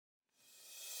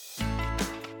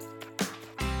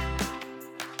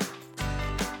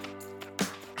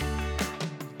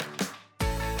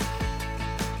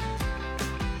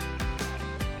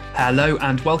Hello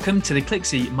and welcome to the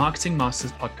ClickZ Marketing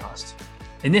Masters podcast.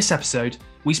 In this episode,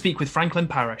 we speak with Franklin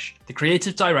Parrish, the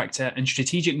Creative Director and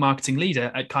Strategic Marketing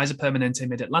Leader at Kaiser Permanente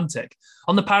Mid-Atlantic,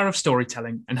 on the power of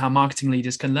storytelling and how marketing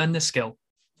leaders can learn this skill.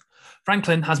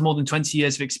 Franklin has more than 20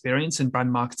 years of experience in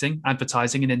brand marketing,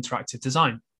 advertising, and interactive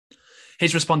design.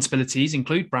 His responsibilities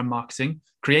include brand marketing,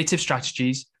 creative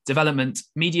strategies, development,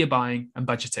 media buying, and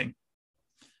budgeting.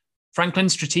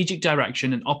 Franklin's strategic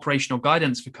direction and operational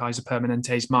guidance for Kaiser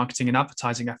Permanente's marketing and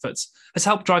advertising efforts has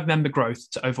helped drive member growth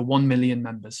to over 1 million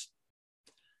members.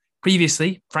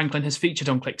 Previously, Franklin has featured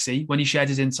on ClickZ when he shared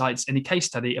his insights in a case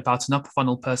study about an upper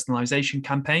funnel personalization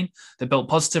campaign that built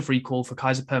positive recall for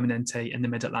Kaiser Permanente in the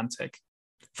Mid-Atlantic.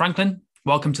 Franklin,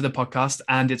 welcome to the podcast,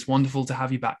 and it's wonderful to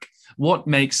have you back. What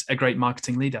makes a great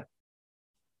marketing leader?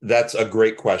 That's a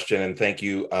great question, and thank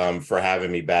you for having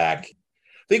me back.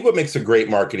 I think what makes a great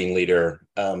marketing leader,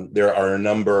 there are a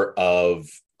number of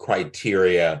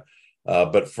criteria,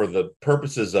 but for the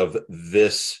purposes of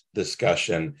this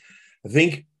discussion, I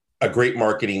think a great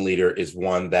marketing leader is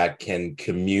one that can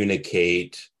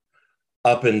communicate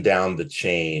up and down the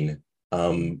chain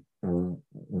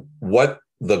what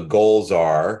the goals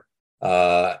are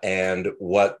and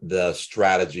what the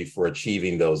strategy for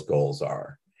achieving those goals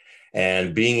are.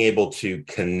 And being able to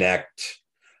connect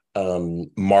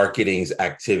marketing's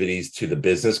activities to the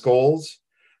business goals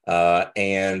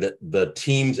and the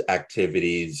team's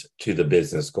activities to the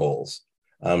business goals.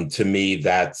 To me,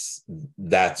 that's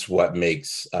what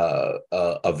makes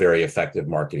a very effective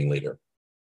marketing leader.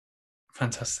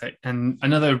 Fantastic. And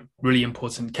another really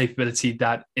important capability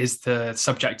that is the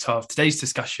subject of today's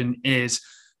discussion is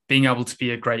being able to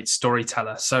be a great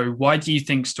storyteller. So why do you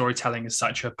think storytelling is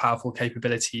such a powerful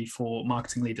capability for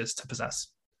marketing leaders to possess?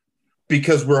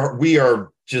 Because we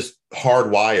are just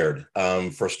hardwired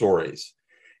for stories,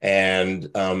 and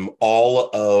all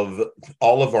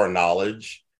of our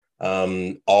knowledge,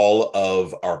 all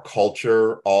of our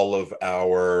culture, all of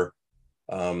our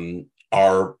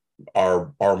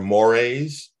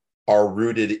mores are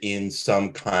rooted in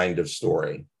some kind of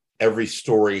story. Every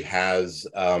story has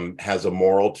a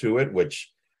moral to it,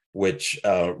 which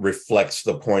reflects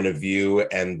the point of view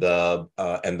and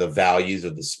the values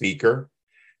of the speaker.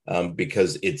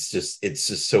 Because it's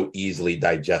just so easily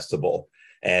digestible,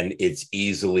 and it's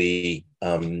easily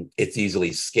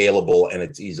scalable, and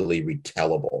it's easily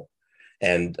retellable.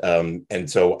 And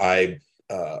so I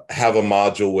have a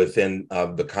module within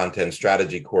the content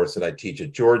strategy course that I teach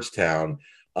at Georgetown,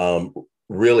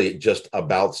 really just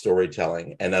about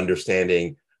storytelling and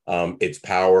understanding its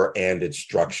power and its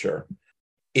structure.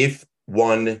 If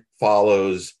one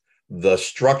follows the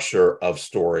structure of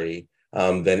story,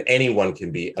 then anyone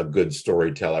can be a good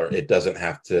storyteller. It doesn't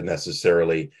have to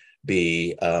necessarily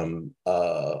be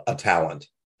a talent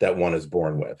that one is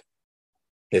born with.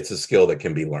 It's a skill that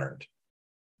can be learned.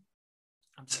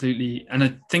 Absolutely. And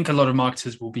I think a lot of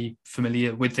marketers will be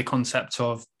familiar with the concept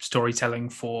of storytelling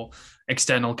for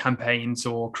external campaigns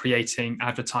or creating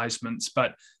advertisements,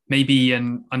 but maybe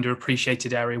an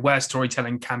underappreciated area where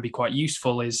storytelling can be quite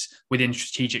useful is within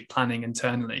strategic planning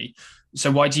internally. So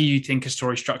why do you think a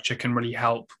story structure can really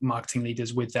help marketing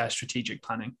leaders with their strategic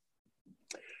planning?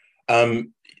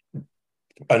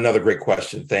 Another great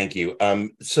question. Thank you.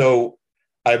 So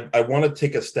I want to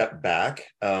take a step back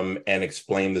and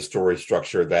explain the story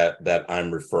structure that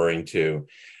I'm referring to.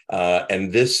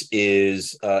 And this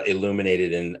is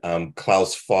illuminated in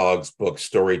Klaus Fogg's book,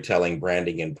 Storytelling,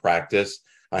 Branding, and Practice.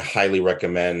 I highly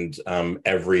recommend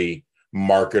every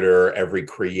marketer, every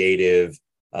creative,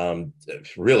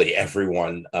 really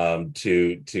everyone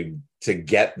to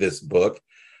get this book.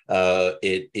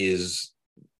 It is,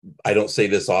 I don't say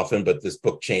this often, but this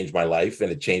book changed my life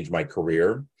and it changed my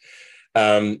career.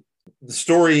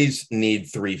 Stories need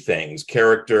three things: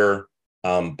 character,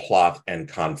 plot, and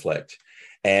conflict.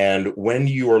 And when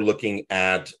you are looking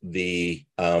at the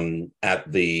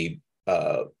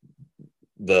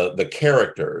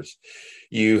characters,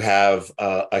 you have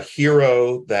a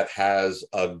hero that has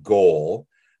a goal.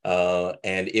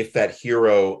 And if that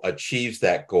hero achieves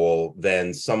that goal,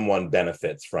 then someone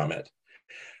benefits from it.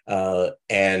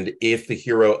 And if the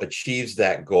hero achieves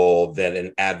that goal, then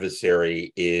an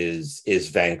adversary is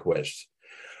vanquished.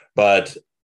 But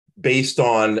based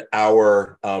on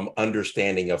our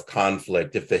understanding of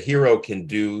conflict, if the hero can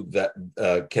do that,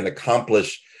 can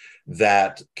accomplish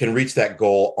that, can reach that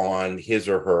goal on his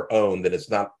or her own, then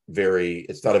it's not a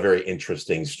very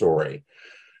interesting story.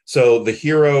 So the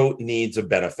hero needs a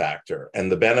benefactor,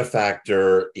 and the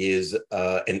benefactor is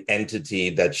an entity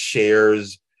that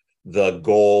shares the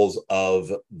goals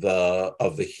of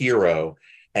the hero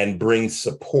and brings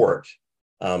support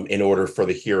in order for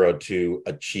the hero to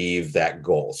achieve that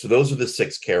goal. So those are the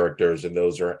 6 characters, and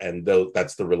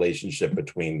that's the relationship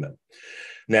between them.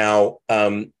 Now,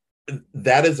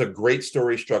 that is a great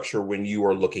story structure when you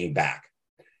are looking back,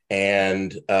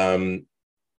 and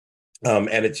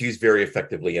it's used very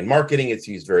effectively in marketing. It's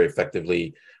used very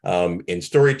effectively in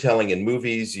storytelling, in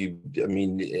movies. You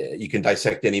can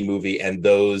dissect any movie, and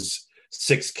those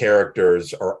 6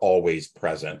 characters are always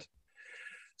present.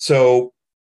 So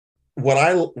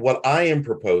what I am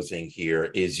proposing here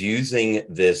is using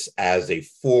this as a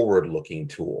forward-looking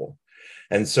tool.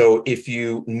 And so if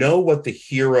you know what the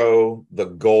hero, the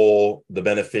goal, the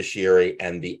beneficiary,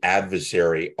 and the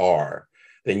adversary are,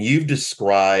 then you've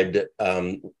described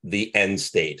the end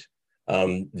state.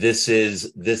 This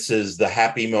is the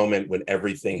happy moment when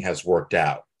everything has worked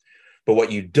out. But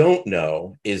what you don't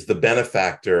know is the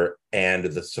benefactor and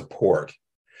the support.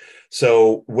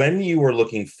 So when you are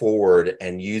looking forward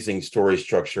and using story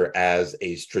structure as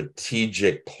a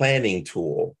strategic planning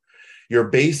tool, you're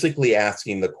basically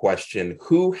asking the question,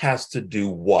 who has to do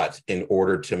what in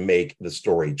order to make the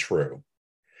story true?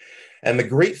 And the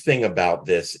great thing about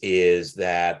this is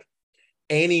that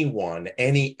anyone,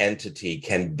 any entity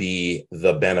can be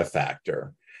the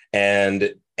benefactor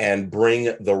and bring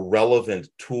the relevant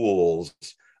tools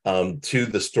to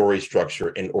the story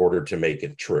structure in order to make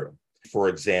it true. For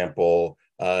example,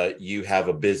 you have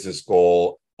a business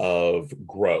goal of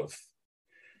growth.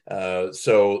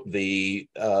 So the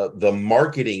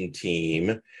marketing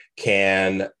team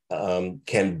can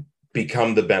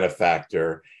become the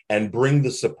benefactor and bring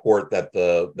the support that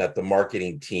the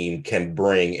marketing team can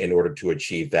bring in order to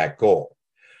achieve that goal.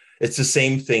 It's the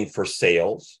same thing for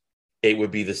sales. It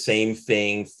would be the same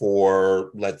thing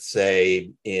for, let's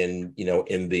say, in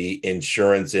the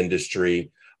insurance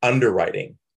industry,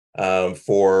 underwriting,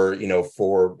 for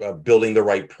building the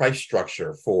right price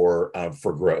structure for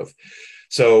growth.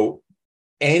 So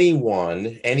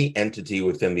anyone, any entity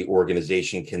within the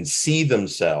organization can see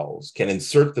themselves, can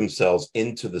insert themselves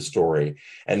into the story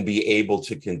and be able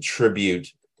to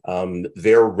contribute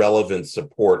their relevant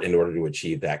support in order to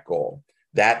achieve that goal.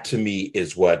 That, to me,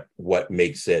 is what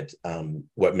makes it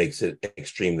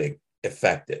extremely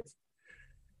effective.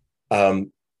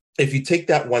 If you take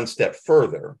that one step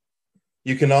further,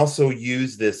 you can also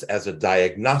use this as a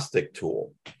diagnostic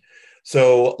tool.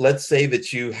 So let's say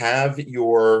that you have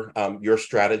your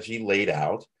strategy laid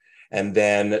out, and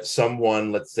then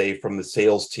someone, let's say from the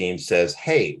sales team, says,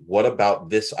 hey, what about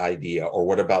this idea, or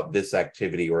what about this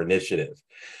activity or initiative?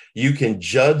 You can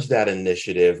judge that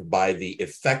initiative by the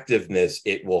effectiveness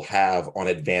it will have on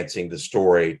advancing the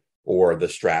story or the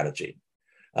strategy.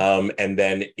 And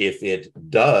then if it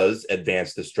does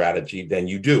advance the strategy, then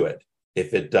you do it.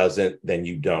 If it doesn't, then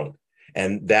you don't.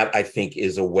 And that, I think,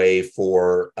 is a way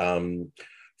for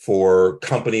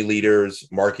company leaders,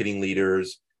 marketing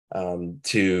leaders,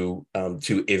 to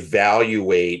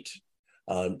evaluate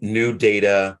new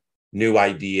data, new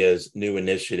ideas, new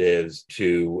initiatives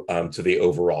to the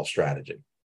overall strategy.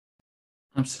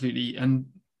 Absolutely. And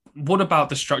what about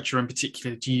the structure in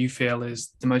particular do you feel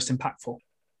is the most impactful?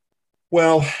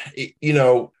 Well,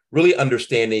 really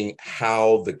understanding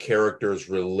how the characters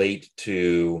relate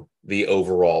to the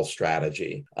overall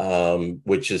strategy,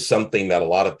 which is something that a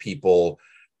lot of people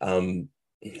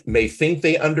may think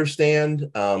they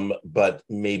understand, but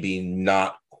maybe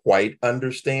not quite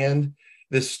understand.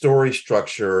 This story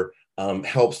structure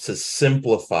helps to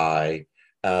simplify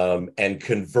and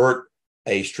convert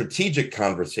a strategic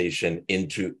conversation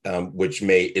into, which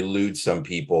may elude some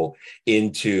people,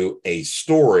 into a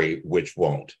story which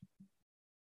won't.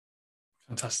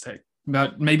 Fantastic.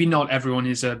 But maybe not everyone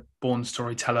is a born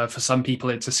storyteller. For some people,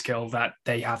 it's a skill that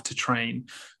they have to train.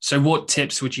 So what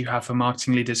tips would you have for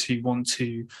marketing leaders who want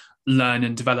to learn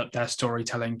and develop their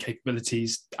storytelling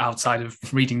capabilities outside of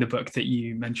reading the book that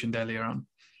you mentioned earlier on?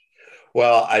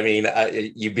 Well, I mean,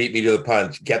 you beat me to the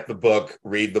punch. Get the book,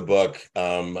 read the book.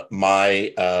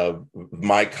 My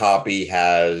copy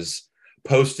has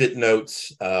Post-it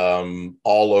notes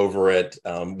all over it,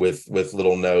 with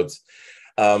little notes.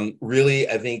 Really,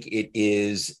 I think it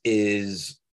is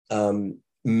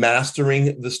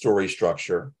mastering the story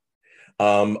structure,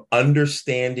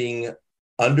 understanding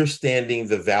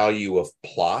the value of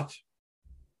plot,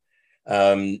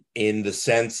 in the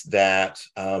sense that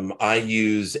I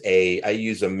use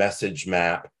a message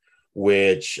map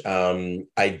which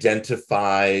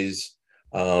identifies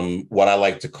what I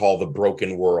like to call the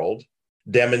broken world,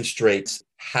 demonstrates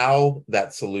how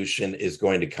that solution is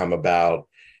going to come about,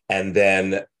 and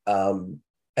then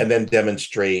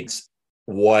demonstrates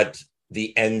what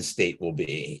the end state will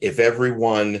be. If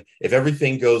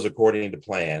everything goes according to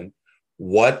plan,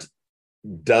 what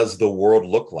does the world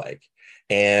look like?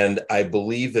 And I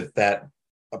believe that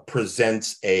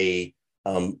presents a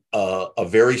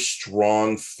very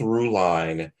strong through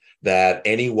line that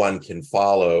anyone can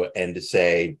follow, and to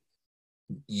say,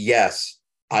 yes,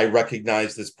 I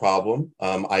recognize this problem.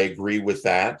 I agree with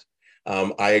that.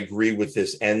 I agree with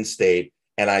this end state.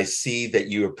 And I see that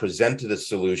you have presented a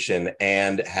solution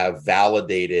and have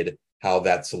validated how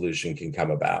that solution can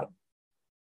come about.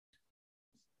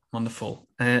 Wonderful.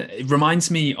 It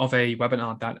reminds me of a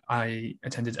webinar that I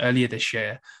attended earlier this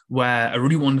year, where a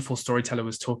really wonderful storyteller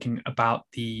was talking about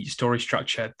the story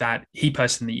structure that he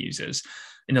personally uses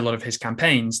in a lot of his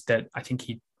campaigns that I think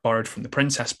he borrowed from The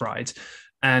Princess Bride.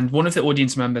 And one of the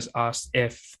audience members asked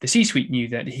if the C-suite knew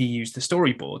that he used the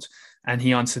storyboard. And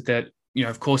he answered that,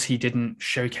 of course, he didn't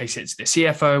showcase it to the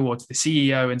CFO or to the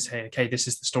CEO and say, okay, this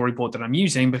is the storyboard that I'm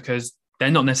using, because they're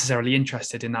not necessarily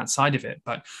interested in that side of it.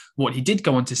 But what he did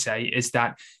go on to say is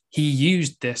that he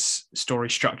used this story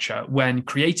structure when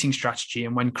creating strategy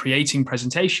and when creating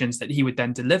presentations that he would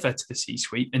then deliver to the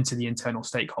C-suite and to the internal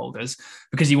stakeholders,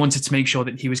 because he wanted to make sure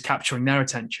that he was capturing their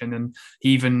attention. And he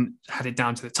even had it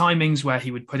down to the timings where he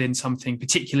would put in something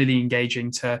particularly engaging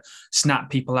to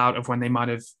snap people out of when they might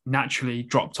have naturally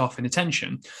dropped off in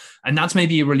attention. And that's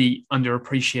maybe a really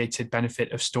underappreciated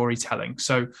benefit of storytelling.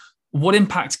 So what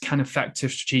impact can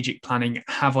effective strategic planning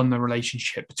have on the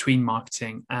relationship between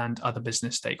marketing and other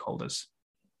business stakeholders?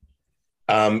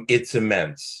 It's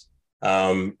immense.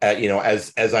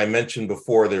 As I mentioned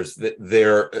before,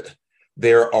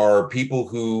 there are people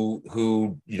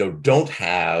who don't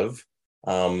have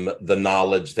the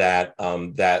knowledge that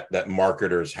that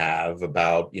marketers have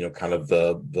about kind of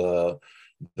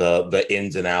the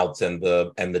ins and outs and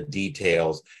the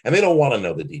details, and they don't want to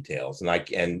know the details.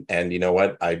 And you know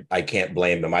what? I can't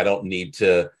blame them. I don't need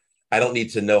to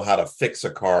know how to fix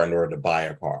a car in order to buy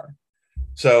a car.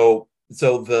 So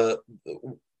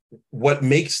what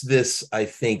makes this, I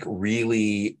think,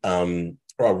 really a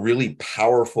really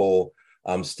powerful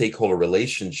stakeholder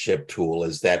relationship tool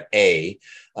is that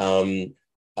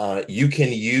you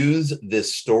can use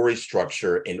this story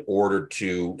structure in order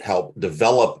to help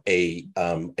develop a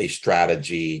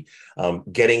strategy,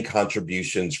 getting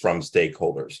contributions from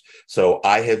stakeholders. So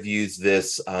I have used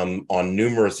this on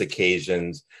numerous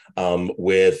occasions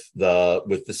with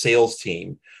the sales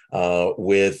team,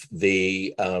 with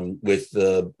the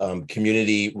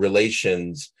community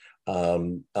relations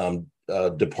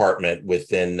department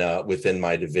within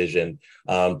my division,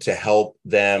 to help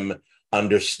them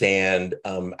understand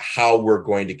how we're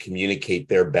going to communicate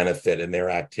their benefit and their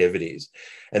activities.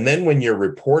 And then when you're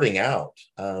reporting out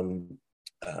and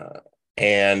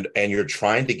you're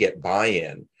trying to get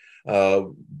buy-in,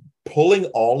 pulling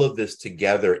all of this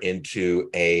together into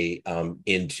a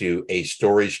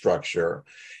story structure,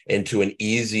 into an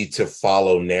easy to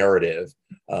follow narrative,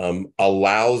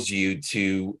 allows you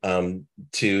to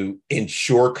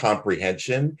ensure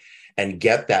comprehension and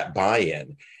get that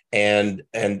buy-in. And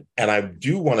I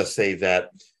do want to say that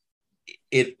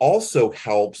it also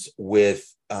helps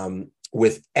with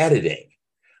editing,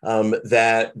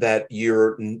 that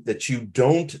you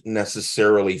don't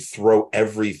necessarily throw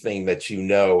everything that you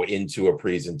know into a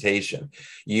presentation.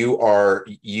 You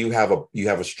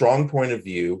have a strong point of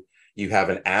view. You have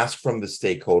an ask from the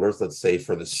stakeholders, let's say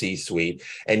for the C-suite,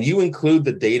 and you include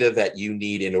the data that you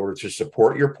need in order to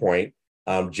support your point,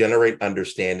 generate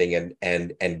understanding,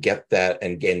 and get that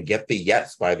and get the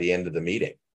yes by the end of the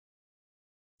meeting.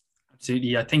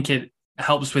 Absolutely. I think it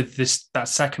helps with that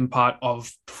second part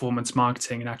of performance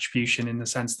marketing and attribution, in the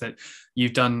sense that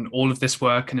you've done all of this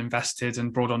work and invested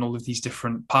and brought on all of these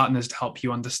different partners to help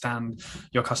you understand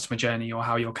your customer journey or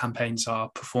how your campaigns are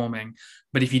performing.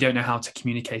 But if you don't know how to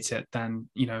communicate it, then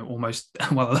almost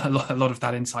a lot of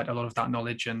that insight, a lot of that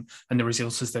knowledge, and the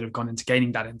resources that have gone into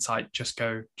gaining that insight just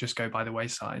go by the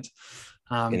wayside.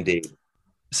 Indeed.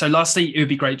 So lastly, it would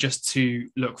be great just to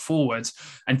look forward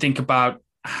and think about,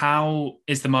 how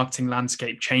is the marketing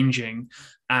landscape changing,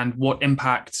 and what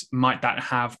impact might that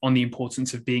have on the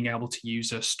importance of being able to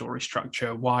use a story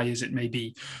structure? Why is it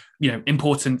maybe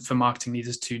important for marketing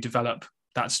leaders to develop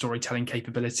that storytelling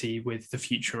capability with the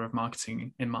future of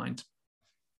marketing in mind?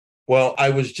 Well, I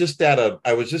was just at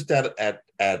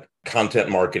Content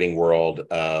Marketing World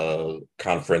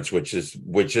conference, which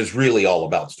is really all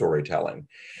about storytelling,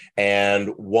 and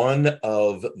one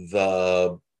of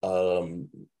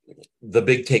the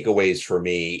big takeaways for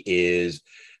me is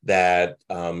that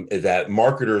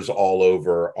marketers all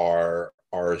over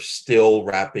are still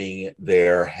wrapping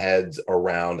their heads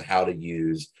around how to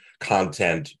use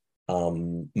content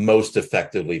most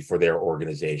effectively for their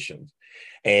organizations.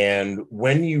 And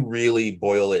when you really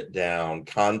boil it down,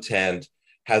 content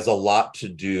has a lot to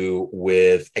do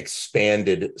with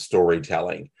expanded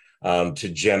storytelling to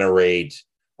generate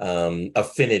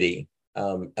affinity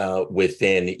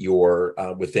within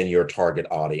your target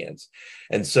audience.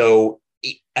 And so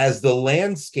as the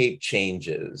landscape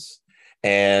changes,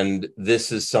 and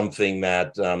this is something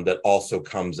that also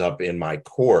comes up in my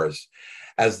course,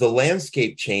 as the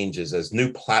landscape changes, as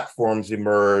new platforms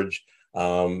emerge,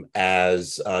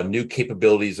 as new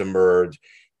capabilities emerge,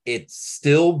 it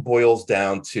still boils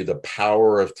down to the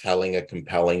power of telling a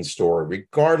compelling story,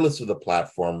 regardless of the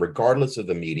platform, regardless of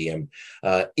the medium.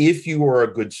 If you are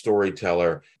a good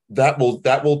storyteller, that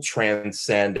will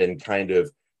transcend and kind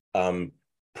of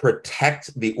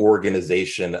protect the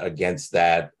organization against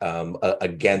that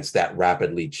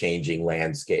rapidly changing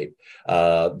landscape.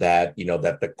 That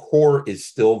the core is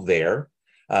still there,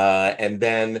 and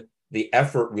then the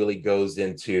effort really goes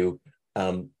into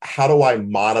how do I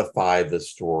modify the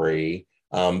story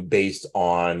based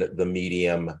on the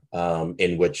medium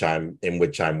in which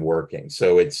I'm working.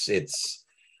 So it's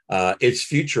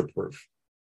future proof.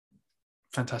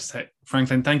 Fantastic.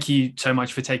 Franklin, thank you so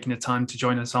much for taking the time to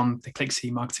join us on the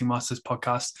ClickZ Marketing Masters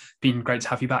podcast. Been great to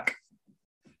have you back.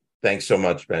 Thanks so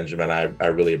much, Benjamin. I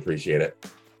really appreciate it.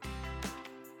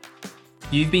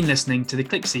 You've been listening to the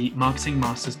ClickZ Marketing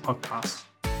Masters podcast.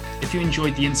 If you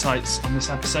enjoyed the insights on this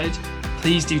episode,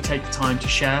 please do take the time to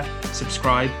share,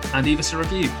 subscribe, and leave us a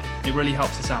review. It really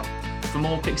helps us out. For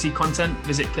more ClickZ content,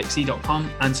 visit clickz.com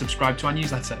and subscribe to our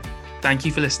newsletter. Thank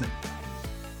you for listening.